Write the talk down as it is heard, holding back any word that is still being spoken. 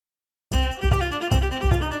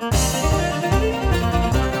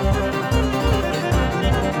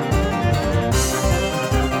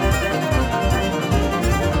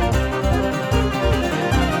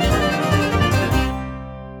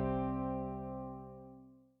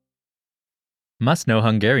Must Know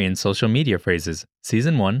Hungarian Social Media Phrases,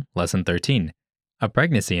 Season 1, Lesson 13. A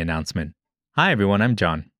Pregnancy Announcement. Hi everyone, I'm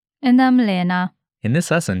John. And I'm Lena. In this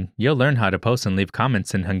lesson, you'll learn how to post and leave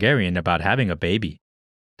comments in Hungarian about having a baby.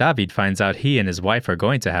 David finds out he and his wife are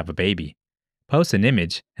going to have a baby. Posts an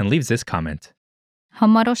image and leaves this comment.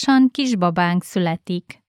 Hamarosan kisbabánk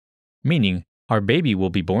születik. Meaning, our baby will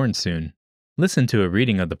be born soon. Listen to a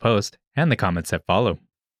reading of the post and the comments that follow.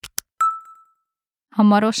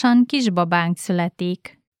 Hamarosan kisbabánk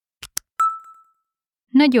születik.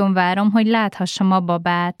 Nagyon várom, hogy láthassam a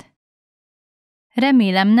babát.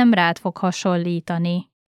 Remélem nem rád fog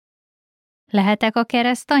hasonlítani. Lehetek a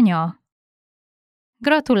keresztanya?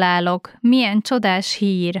 Gratulálok, milyen csodás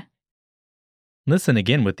hír! Listen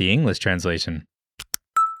again with the English translation.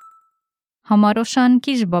 Hamarosan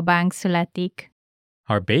kisbabánk születik.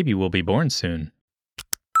 Our baby will be born soon.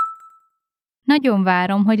 Nagyon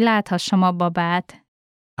várom, hogy láthassam a babát.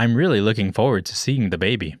 I'm really looking forward to seeing the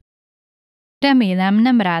baby. Remélem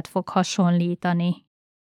nem rád fog hasonlítani.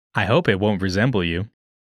 I hope it won't resemble you.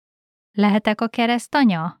 Lehetek a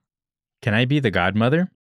keresztanya? Can I be the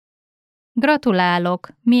godmother? Gratulálok,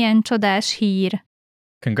 milyen csodás hír!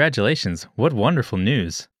 Congratulations, what wonderful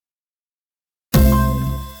news!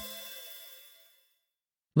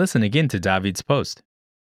 Listen again to David's post.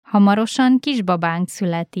 Hamarosan kisbabánk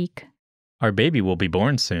születik. Our baby will be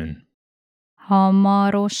born soon.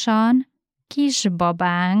 Hamarosan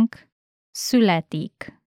kisbabánk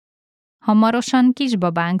születik. Hamarosan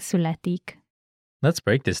kisbabánk születik. Let's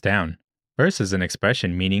break this down. First is an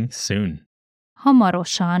expression meaning soon.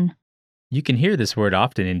 Hamarosan. You can hear this word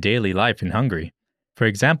often in daily life in Hungary. For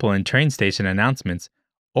example, in train station announcements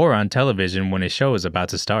or on television when a show is about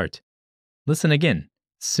to start. Listen again.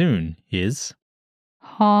 Soon is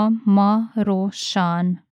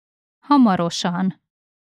Hamarosan. Hamarosan.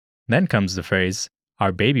 Then comes the phrase,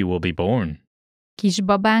 our baby will be born.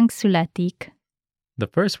 Kisbabánk születik. The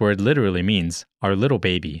first word literally means our little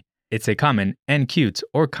baby. It's a common and cute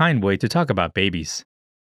or kind way to talk about babies.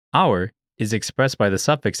 Our is expressed by the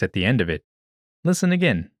suffix at the end of it. Listen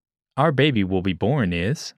again. Our baby will be born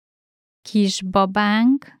is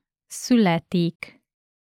Kisbabánk születik.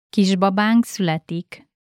 Kisbabánk születik.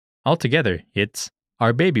 Altogether, it's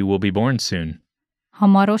our baby will be born soon.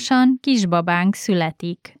 Hamarosan kisbabánk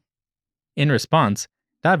születik. In response,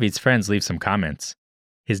 David's friends leave some comments.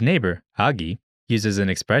 His neighbor, Agi, uses an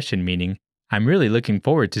expression meaning, I'm really looking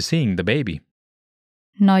forward to seeing the baby.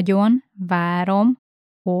 Nagyon várom,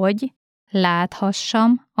 hogy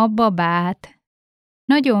láthassam a babát.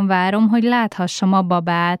 Nagyon várom, hogy láthassam a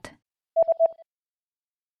babát.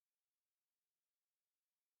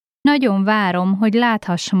 Nagyon várom, hogy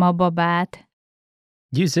láthassam a babát.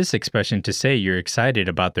 Use this expression to say you're excited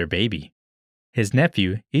about their baby. His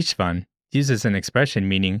nephew, Istvan, uses an expression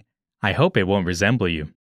meaning, I hope it won't resemble you.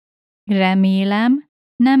 Remélem,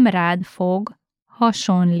 nem rád fog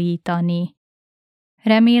hasonlítani.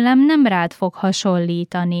 Remélem, nem rád fog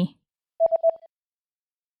hasonlítani.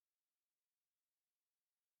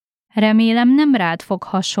 Remélem, nem rád fog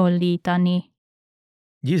hasonlítani.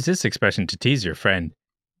 Use this expression to tease your friend.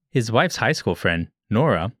 His wife's high school friend,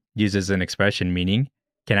 Nora, uses an expression meaning,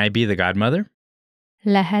 Can I be the godmother?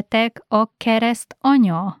 Lehetek a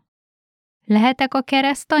keresztanya? Lehetek a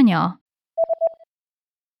keresztanya?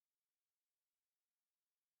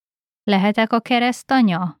 Lehetek a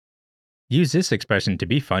keresztanya? Use this expression to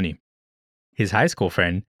be funny. His high school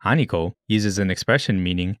friend, Aniko, uses an expression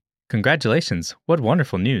meaning, Congratulations, what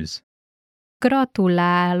wonderful news.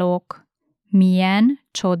 Gratulálok, milyen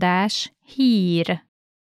csodás hír.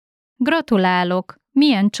 Gratulálok,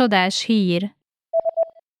 milyen csodás hír.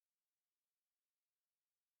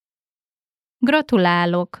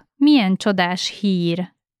 Gratulálok, milyen csodás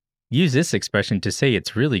hír. Use this expression to say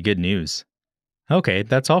it's really good news. Okay,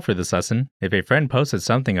 that's all for this lesson. If a friend posted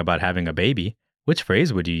something about having a baby, which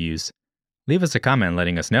phrase would you use? Leave us a comment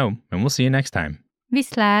letting us know, and we'll see you next time.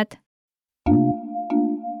 Viszlát!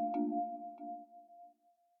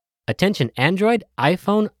 Attention Android,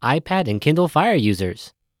 iPhone, iPad, and Kindle Fire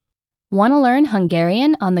users. Want to learn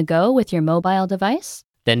Hungarian on the go with your mobile device?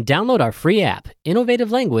 Then download our free app,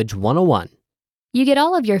 Innovative Language 101. You get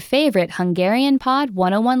all of your favorite Hungarian Pod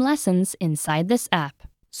 101 lessons inside this app.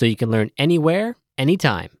 So you can learn anywhere,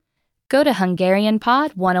 anytime. Go to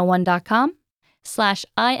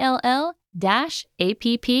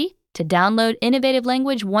HungarianPod101.com/ILL-APP to download Innovative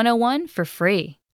Language 101 for free.